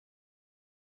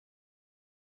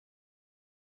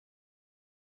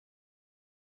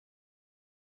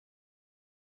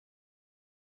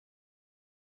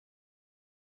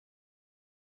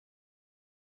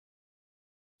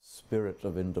spirit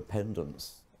of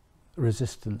independence?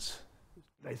 Resistance.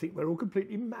 They think we're all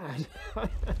completely mad.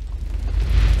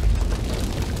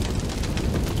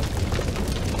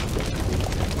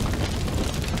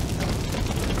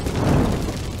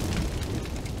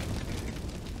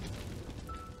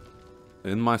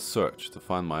 In my search to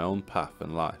find my own path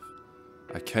in life,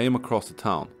 I came across a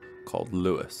town called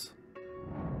Lewes.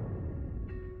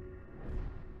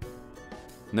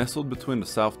 Nestled between the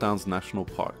South Downs National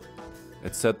Park,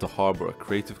 it's said to harbour a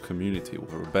creative community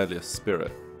with a rebellious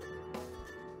spirit.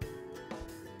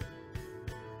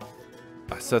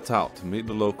 I set out to meet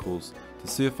the locals to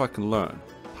see if I can learn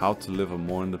how to live a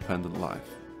more independent life.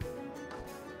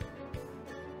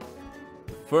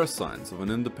 The first signs of an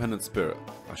independent spirit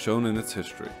are shown in its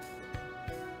history.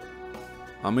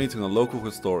 I'm meeting a local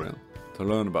historian to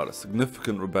learn about a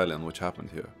significant rebellion which happened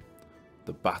here,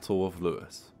 the Battle of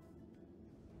Lewes.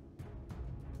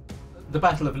 The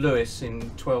Battle of Lewes in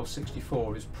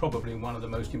 1264 is probably one of the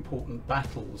most important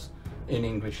battles in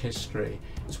English history.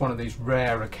 It's one of these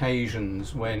rare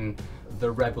occasions when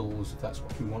the rebels, if that's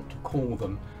what you want to call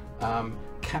them,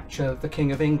 capture the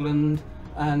King of England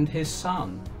and his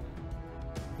son.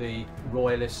 The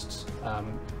royalists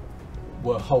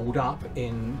were holed up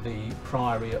in the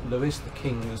priory at Lewes. The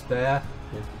king was there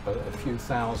with a few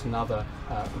thousand other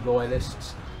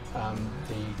royalists.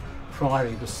 The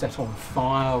priory was set on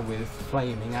fire with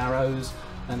flaming arrows,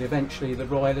 and eventually the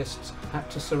royalists had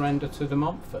to surrender to de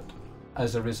Montfort.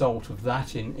 As a result of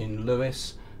that, in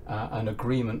Lewes, an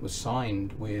agreement was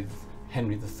signed with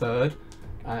Henry III,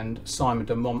 and Simon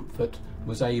de Montfort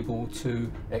was able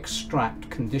to extract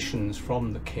conditions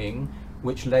from the king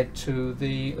which led to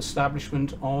the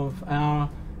establishment of our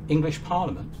English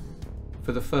Parliament.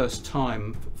 For the first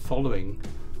time following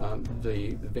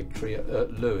the victory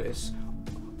at Lewes,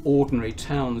 ordinary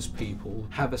townspeople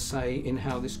have a say in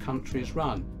how this country is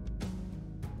run.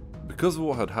 Because of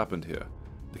what had happened here,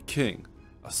 the king,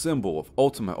 a symbol of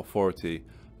ultimate authority,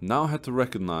 now had to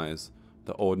recognize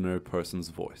the ordinary person's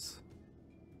voice.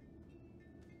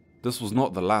 This was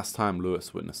not the last time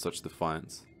Lewes witnessed such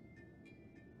defiance.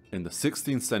 In the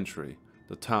 16th century,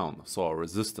 the town saw a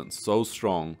resistance so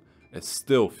strong it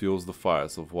still fuels the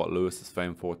fires of what Lewes is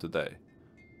famed for today.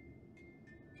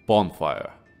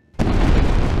 Bonfire.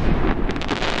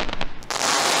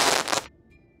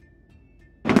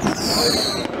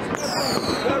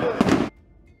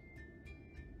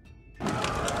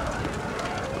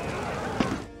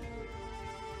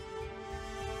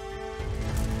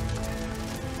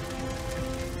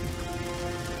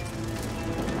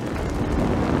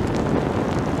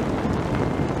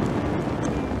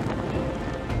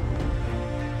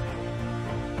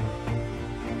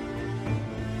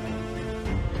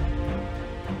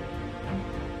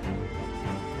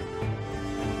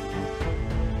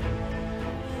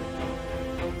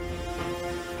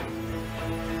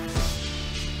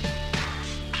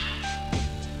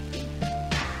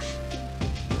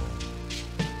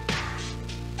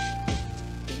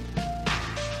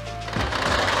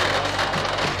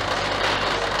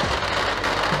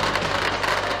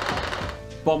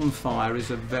 Bonfire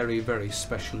is a very, very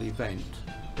special event.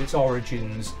 Its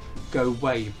origins go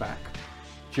way back.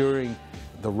 During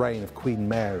the reign of Queen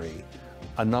Mary,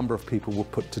 a number of people were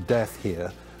put to death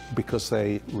here because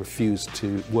they refused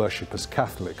to worship as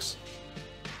Catholics.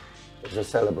 It's a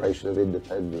celebration of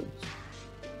independence.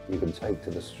 You can take to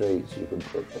the streets, you can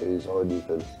put these on, you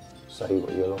can say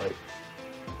what you like.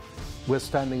 We're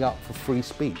standing up for free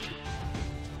speech.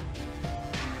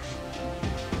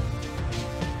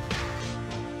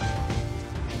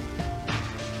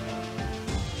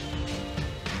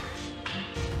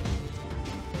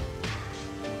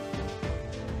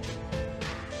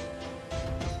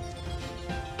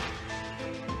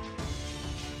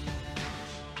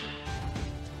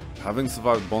 Having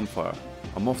survived Bonfire,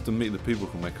 I'm off to meet the people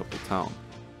who make up the town.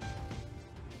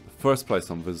 The first place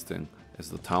I'm visiting is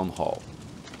the town hall.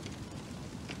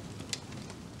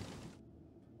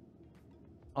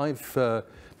 I've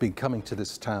been coming to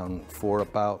this town for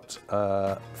about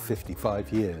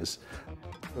 55 years.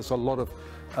 There's a lot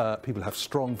of people have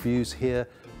strong views here.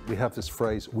 We have this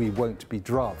phrase, we won't be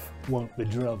Druv. Won't be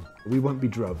Druv. We won't be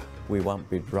Druv. We won't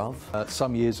be Druv.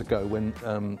 Some years ago, when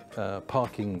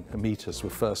parking meters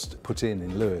were first put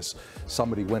in Lewes,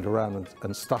 somebody went around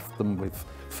and stuffed them with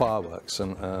fireworks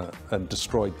and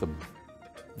destroyed them.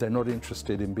 They're not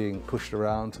interested in being pushed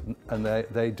around, and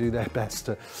they do their best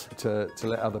to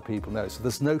let other people know. So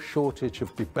there's no shortage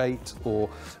of debate or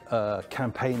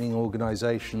campaigning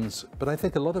organisations, but I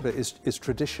think a lot of it is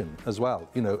tradition as well.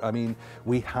 You know, I mean,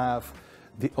 we have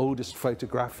the oldest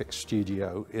photographic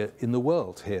studio in the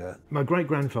world here. My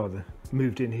great-grandfather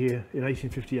moved in here in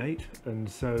 1858, and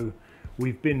so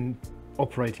we've been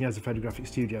operating as a photographic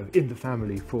studio in the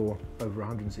family for over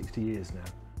 160 years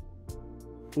now.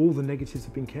 All the negatives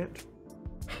have been kept.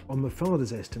 On my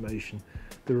father's estimation,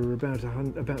 there are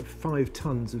about 5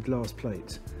 tons of glass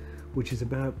plates, which is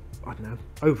about, I don't know,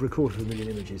 over 250,000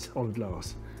 images on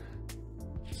glass.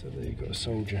 So there you've got a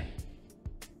soldier.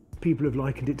 People have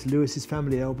likened it to Lewis's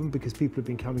family album because people have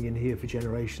been coming in here for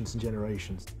generations and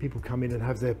generations. People come in and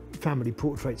have their family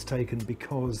portraits taken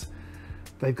because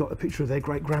they've got a picture of their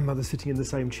great-grandmother sitting in the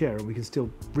same chair, and we can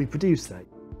still reproduce that.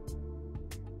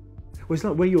 Well, it's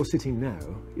like where you're sitting now,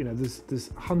 you know,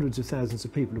 there's hundreds of thousands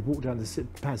of people who've walked down this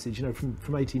passage, you know, from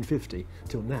 1850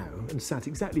 till now and sat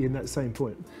exactly in that same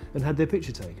point and had their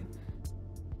picture taken.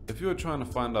 If you were trying to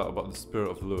find out about the spirit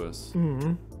of Lewes,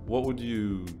 what would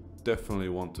you definitely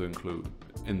want to include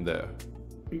in there?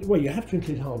 Well, you have to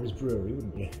include Harvey's brewery,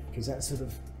 wouldn't you? Because that's sort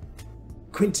of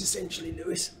quintessentially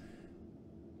Lewes.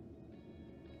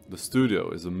 The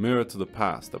studio is a mirror to the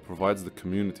past that provides the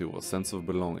community with a sense of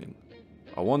belonging.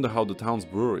 I wonder how the town's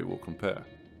brewery will compare.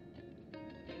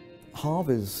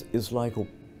 Harvey's is like a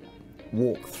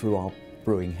walk through our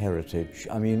brewing heritage.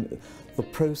 I mean, the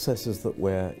processes that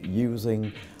we're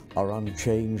using are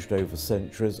unchanged over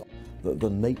centuries. The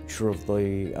nature of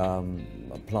the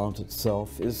plant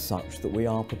itself is such that we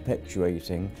are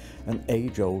perpetuating an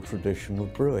age-old tradition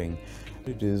of brewing.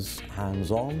 It is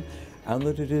hands-on and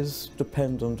that it is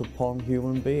dependent upon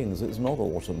human beings. It's not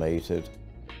automated.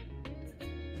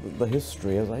 The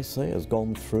history, as I say, has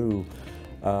gone through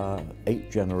 8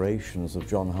 generations of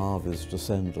John Harvey's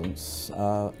descendants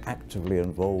actively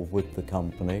involved with the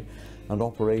company and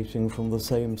operating from the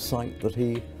same site that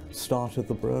he started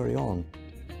the brewery on.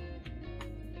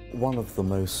 One of the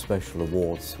most special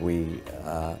awards we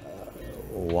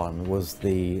won was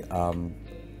the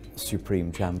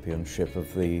Supreme Championship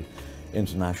of the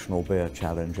International Beer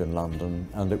Challenge in London,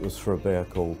 and it was for a beer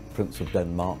called Prince of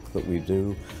Denmark that we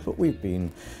do. But we've been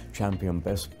champion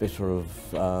best bitter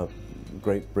of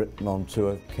Great Britain on 2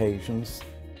 occasions.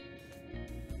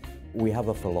 We have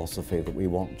a philosophy that we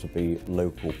want to be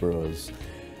local brewers,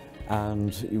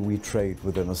 and we trade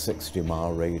within a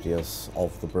 60-mile radius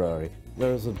of the brewery.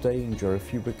 There is a danger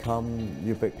if you become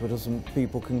ubiquitous and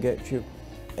people can get you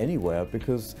anywhere,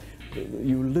 because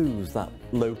you lose that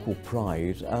local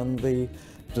pride and the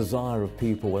desire of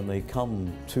people when they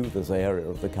come to this area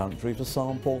of the country to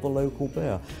sample the local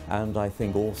beer. And I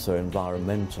think also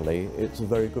environmentally it's a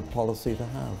very good policy to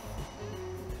have.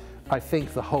 I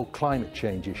think the whole climate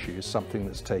change issue is something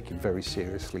that's taken very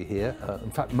seriously here.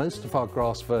 In fact, most of our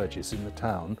grass verges in the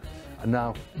town are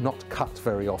now not cut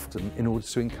very often in order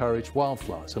to encourage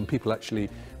wildflowers. And people actually,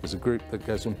 there's a group that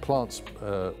goes and plants,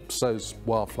 sows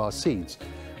wildflower seeds.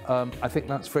 I think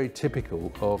that's very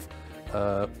typical of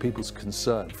people's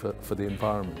concern for the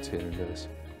environment here in Lewes.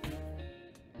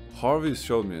 Harvey's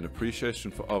showed me an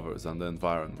appreciation for others and the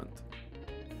environment.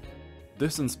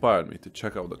 This inspired me to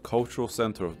check out the cultural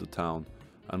centre of the town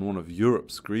and one of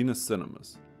Europe's greenest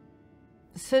cinemas.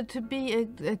 So to be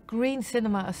a green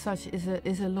cinema as such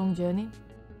is a long journey.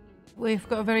 We've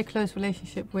got a very close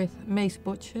relationship with Mace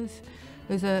Butchers,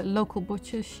 who's a local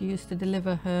butcher. She used to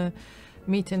deliver her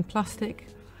meat in plastic,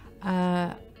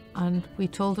 and we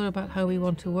told her about how we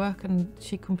want to work, and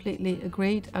she completely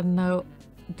agreed, and now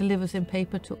delivers in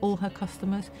paper to all her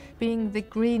customers. Being the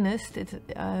greenest, it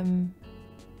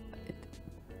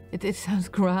sounds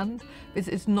grand, but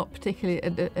it's not particularly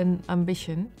an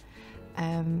ambition.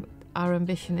 Our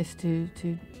ambition is to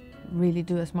really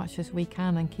do as much as we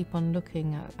can and keep on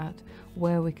looking at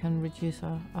where we can reduce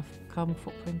our carbon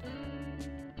footprint.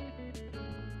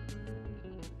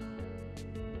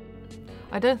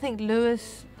 I don't think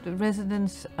Lewes, the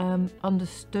residents,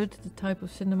 understood the type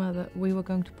of cinema that we were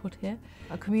going to put here.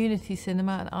 A community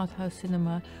cinema, an art house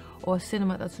cinema, or a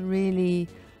cinema that's really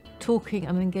talking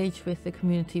and engaged with the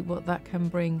community, what that can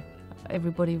bring.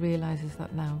 Everybody realises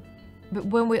that now. But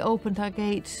when we opened our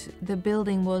gates, the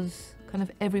building was kind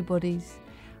of everybody's,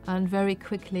 and very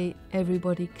quickly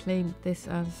everybody claimed this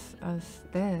as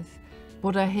theirs.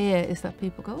 What I hear is that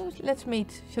people go, oh, let's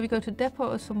meet, shall we go to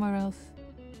Depot or somewhere else?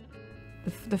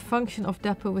 The function of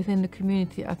Depot within the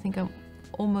community, I think I'm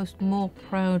almost more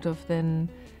proud of than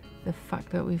the fact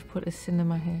that we've put a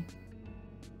cinema here.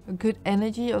 A good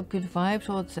energy or good vibes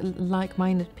or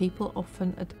like-minded people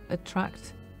often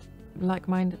attract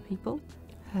like-minded people.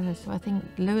 So I think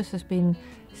Lewes has been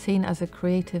seen as a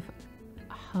creative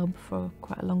hub for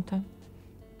quite a long time.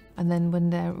 And then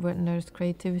when there's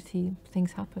creativity,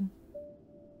 things happen.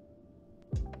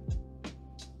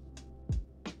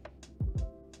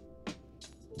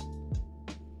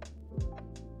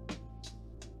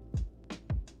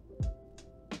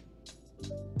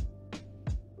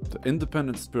 The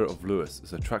independent spirit of Lewes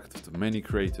is attractive to many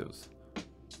creatives.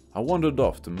 I wandered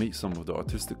off to meet some of the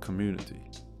artistic community.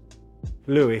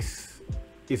 Lewes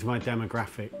is my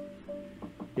demographic.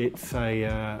 It's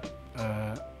a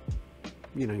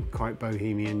you know, quite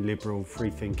bohemian, liberal,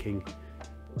 free-thinking.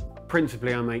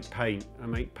 Principally, I make paint. I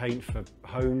make paint for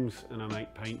homes and I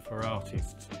make paint for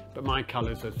artists. But my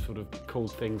colours are sort of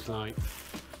called things like,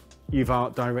 you've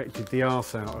art directed the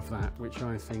arse out of that, which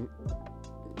I think,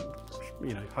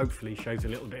 you know, hopefully shows a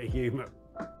little bit of humour.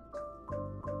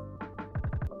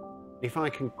 If I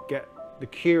can get the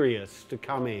curious to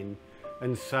come in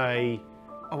and say,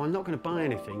 oh, I'm not going to buy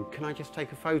anything, can I just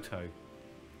take a photo?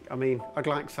 I mean, I'd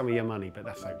like some of your money, but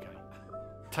that's okay.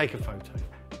 Take a photo.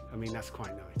 I mean, that's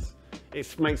quite nice.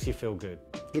 It makes you feel good.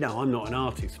 You know, I'm not an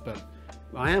artist, but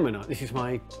I am an artist.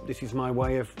 This is my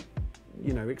way of,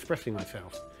 you know, expressing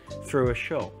myself through a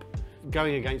shop.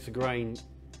 Going against the grain,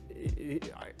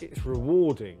 it's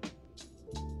rewarding.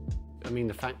 I mean,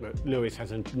 the fact that Lewes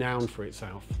has a noun for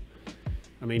itself.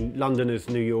 I mean, Londoners,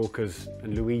 New Yorkers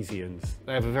and Louisians,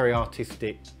 they have a very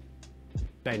artistic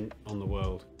bent on the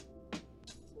world.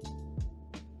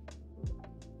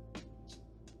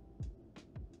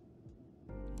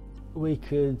 We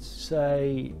could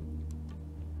say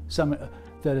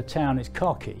that a town is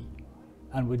cocky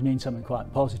and would mean something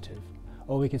quite positive,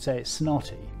 or we could say it's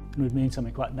snotty and would mean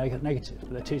something quite negative,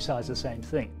 but they're two sides of the same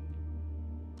thing.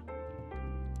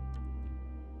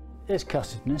 There's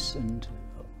cussedness and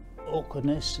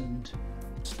awkwardness and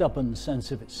stubborn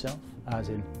sense of itself, as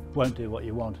in won't do what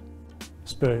you want.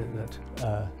 Spirit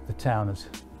that the town has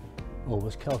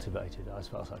always cultivated, as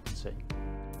far as I can see.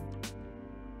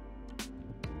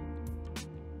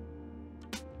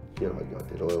 You know, I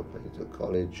did oil paint at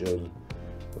college and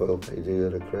oil painting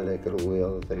and acrylic and all the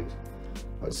other things.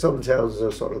 But some towns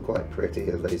are sort of quite pretty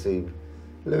and they seem...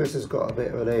 Lewes has got a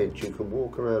bit of an edge. You can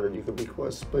walk around and you can be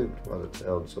quite spooked by the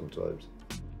town sometimes.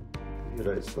 You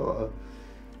know, it's got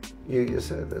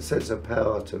a sense of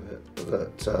power to it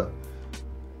that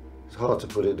it's hard to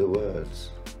put into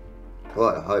words.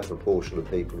 Quite a high proportion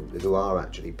of people who are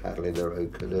actually paddling their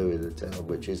own canoe in the town,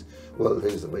 which is one of the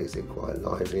things that makes it quite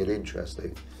lively and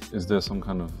interesting. Is there some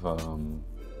kind of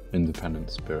independent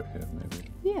spirit here, maybe?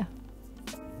 Yeah.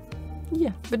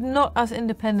 Yeah, but not as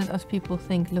independent as people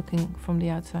think looking from the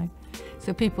outside.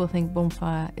 So people think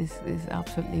bonfire is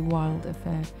absolutely wild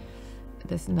affair.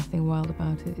 There's nothing wild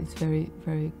about it. It's very,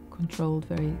 very controlled,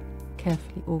 very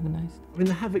carefully organised. I mean,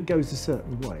 the havoc goes a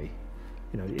certain way.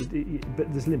 You know, but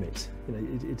there's limits. You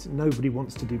know, it's nobody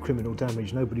wants to do criminal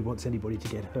damage. Nobody wants anybody to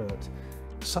get hurt.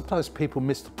 Sometimes people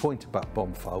miss the point about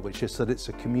bonfire, which is that it's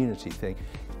a community thing.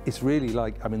 It's really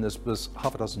like, I mean, there's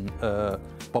half a dozen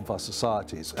bonfire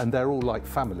societies, and they're all like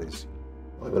families.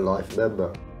 I'm a life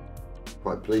member.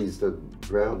 Quite pleased and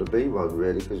proud to be one,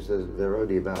 really, because they're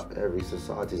only about, every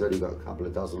society's only got a couple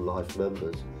of dozen life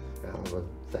members out of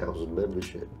 1,000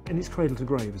 membership. And it's cradle to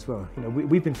grave as well. You know,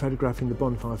 we've been photographing the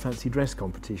bonfire fancy dress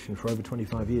competition for over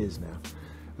 25 years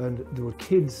now, and there were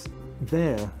kids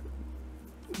there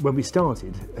when we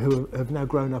started who have now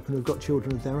grown up and have got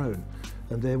children of their own,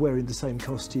 and they're wearing the same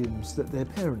costumes that their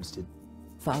parents did.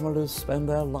 Families spend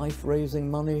their life raising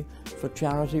money for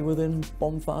charity within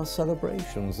bonfire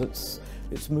celebrations.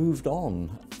 It's moved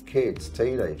on. Kids,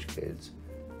 teenage kids,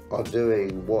 are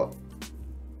doing what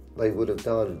they would have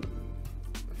done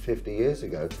 50 years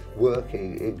ago,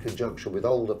 working in conjunction with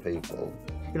older people.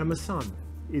 You know, my son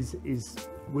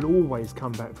will always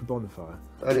come back for bonfire.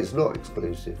 And it's not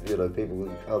exclusive, you know, people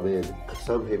can come in.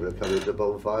 Some people have come into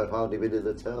bonfire, hardly been in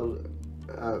the town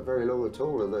very long at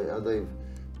all, and they've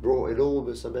brought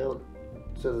enormous amount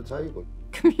to the table.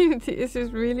 Community is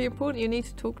just really important. You need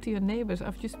to talk to your neighbours.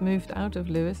 I've just moved out of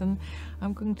Lewes and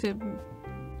I'm going to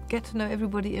get to know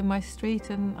everybody in my street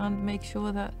and make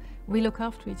sure that we look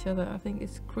after each other. I think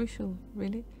it's crucial,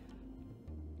 really.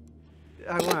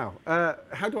 Oh wow.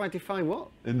 How do I define what?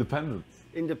 Independence.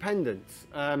 Independence.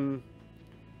 I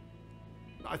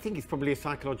think it's probably a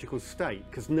psychological state,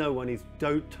 because no one is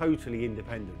totally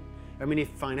independent. I mean, if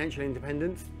financial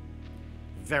independence,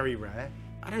 very rare.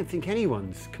 I don't think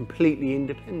anyone's completely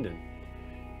independent.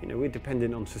 You know, we're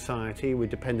dependent on society, we're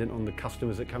dependent on the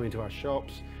customers that come into our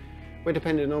shops, we're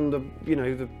dependent on the, you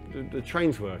know, the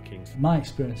trains working. My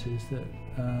experience is that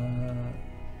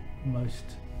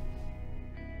most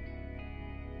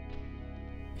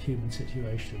human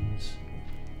situations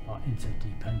are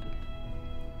interdependent,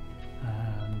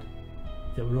 and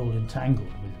that we're all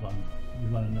entangled with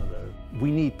one another.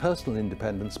 We need personal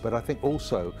independence, but I think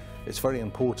also it's very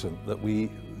important that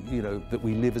we, you know, that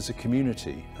we live as a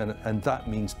community, and that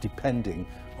means depending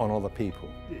on other people.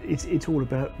 It's all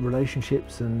about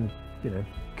relationships and you know,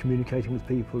 communicating with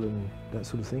people and that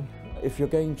sort of thing. If you're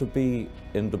going to be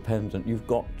independent, you've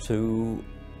got to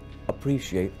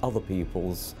appreciate other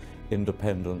people's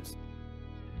independence.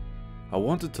 I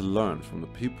wanted to learn from the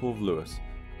people of Lewes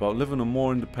about living a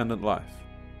more independent life.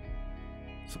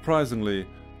 Surprisingly,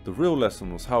 the real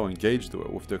lesson was how engaged they were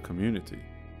with their community.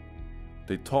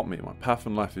 They taught me my path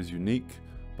in life is unique,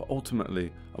 but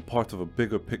ultimately a part of a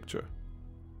bigger picture.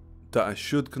 That I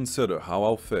should consider how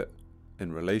I'll fit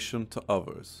in relation to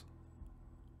others.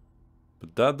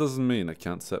 But that doesn't mean I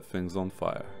can't set things on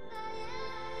fire.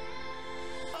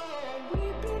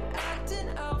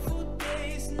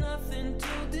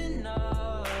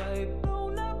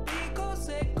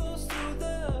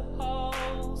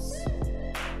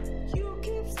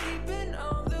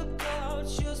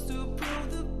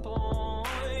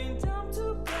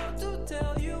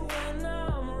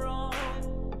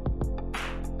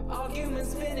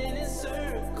 Spinning in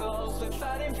circles, we're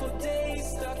fighting for days,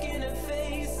 stuck in a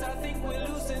phase. I think we're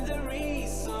losing the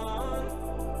reason.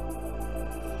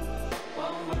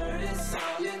 One word is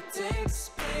all it takes,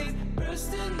 babe.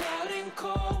 Bursting out in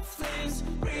cold flames,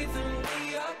 breathing,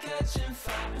 we are catching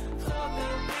fire. Thought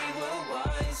that we were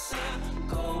wiser,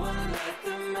 go and light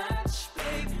the match,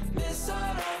 babe. Miss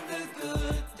out on the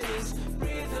good days,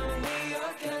 breathing, we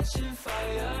are catching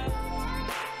fire.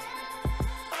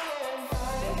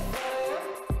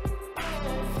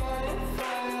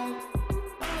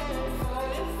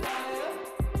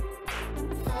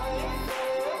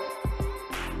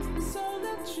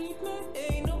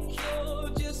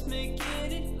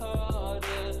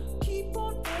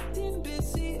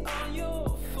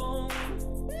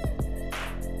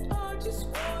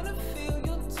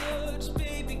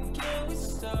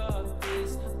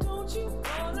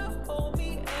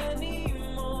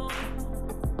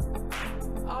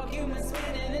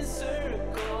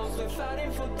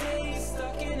 Fighting for days.